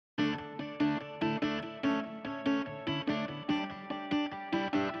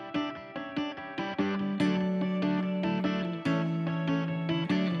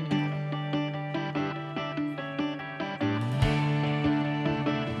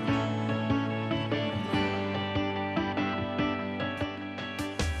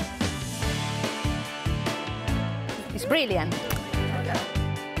Brilliant.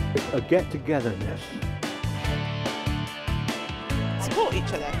 A get-togetherness. Support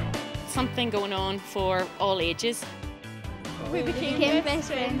each other. Something going on for all ages. We became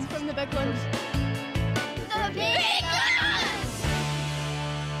best friends from the big lunch. The big lunch!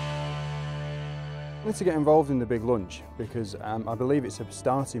 I wanted to get involved in the Big Lunch because I believe it's a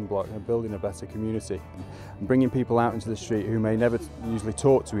starting block in building a better community and bringing people out into the street who may never usually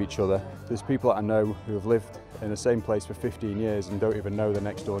talk to each other. There's people that I know who have lived in the same place for 15 years and don't even know their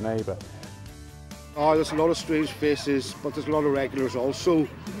next door neighbour. Oh, there's a lot of strange faces, but there's a lot of regulars also,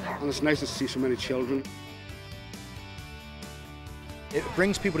 and it's nice to see so many children. It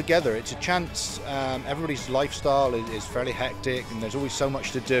brings people together. It's a chance. Everybody's lifestyle is fairly hectic and there's always so much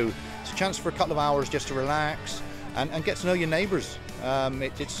to do. It's a chance for a couple of hours just to relax and get to know your neighbours.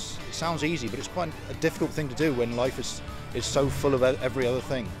 It sounds easy, but it's quite a difficult thing to do when life is so full of every other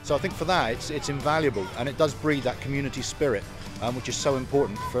thing. So I think for that, it's invaluable, and it does breed that community spirit, which is so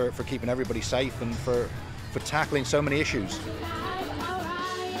important for keeping everybody safe and for tackling so many issues.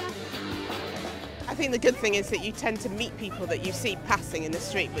 I think the good thing is that you tend to meet people that you see passing in the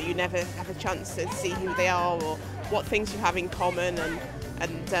street, but you never have a chance to see who they are or what things you have in common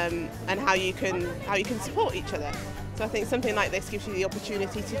and how you can support each other. So I think something like this gives you the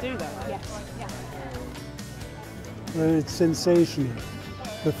opportunity to do that. Yes. Yeah. Well, it's sensational.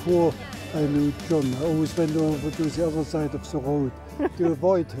 Before I knew John, I always went over to the other side of the road to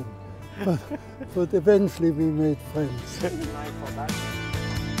avoid him. But eventually we made friends.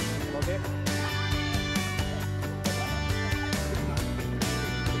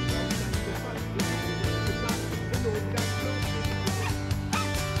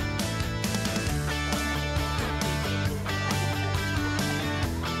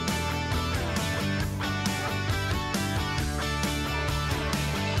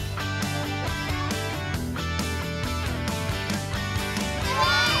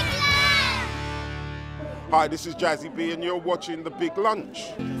 Hi, this is Jazzy B and you're watching The Big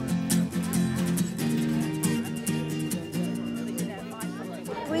Lunch.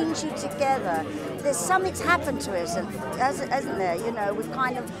 Brings you together. There's something's happened to us, hasn't there? You know, we've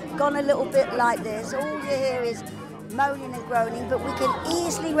kind of gone a little bit like this. All you hear is moaning and groaning, but we can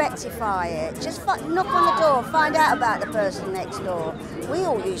easily rectify it. Just knock on the door, find out about the person next door. We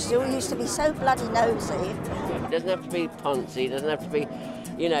used to be so bloody nosy. It doesn't have to be poncy, it doesn't have to be,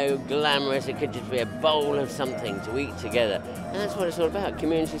 you know, glamorous. It could just be a bowl of something to eat together. And that's what it's all about,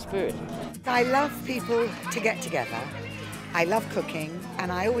 community spirit. I love people to get together. I love cooking,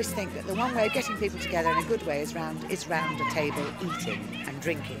 and I always think that the one way of getting people together in a good way is round a table eating and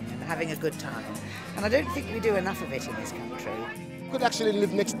drinking and having a good time. And I don't think we do enough of it in this country. You could actually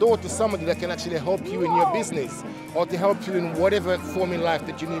live next door to somebody that can actually help you in your business or to help you in whatever form in life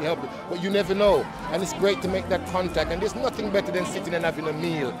that you need help with, but you never know. And it's great to make that contact, and there's nothing better than sitting and having a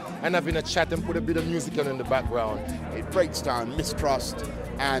meal and having a chat and put a bit of music on in the background. It breaks down mistrust,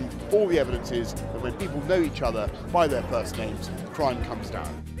 and all the evidence is that when people know each other by their first names, crime comes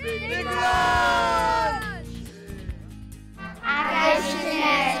down. Big Lunch!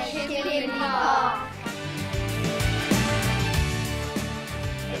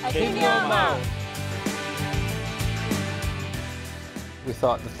 We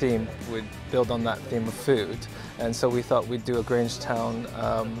thought the theme would build on that theme of food, and so we thought we'd do a Grangetown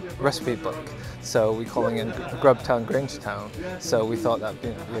recipe book. So we're calling it Grubtown Grangetown. So we thought that'd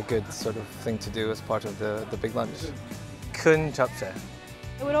be a good sort of thing to do as part of the Big Lunch. Kun Chapse.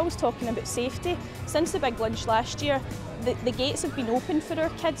 We're always talking about safety. Since the Big Lunch last year, the gates have been open for our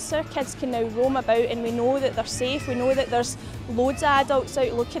kids, so our kids can now roam about and we know that they're safe, we know that there's loads of adults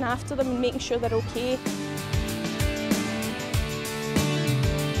out looking after them and making sure they're okay.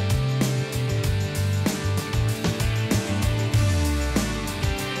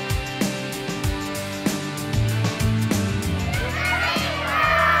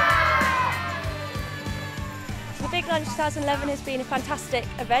 Big Lunch 2011 has been a fantastic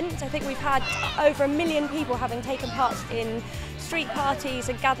event. I think we've had over 1 million people having taken part in street parties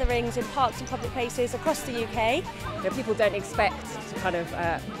and gatherings in parks and public places across the UK. You know, people don't expect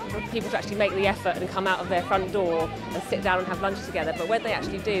people to actually make the effort and come out of their front door and sit down and have lunch together, but when they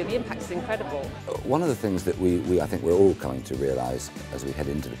actually do, the impact is incredible. One of the things that I think we're all coming to realise as we head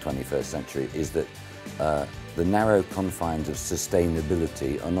into the 21st century is that the narrow confines of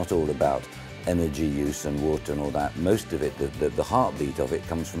sustainability are not all about energy use and water and all that. Most of it, the heartbeat of it,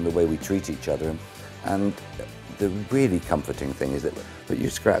 comes from the way we treat each other. And the really comforting thing is that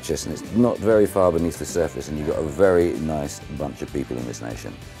you scratch this and it's not very far beneath the surface and you've got a very nice bunch of people in this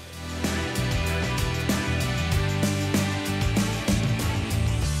nation.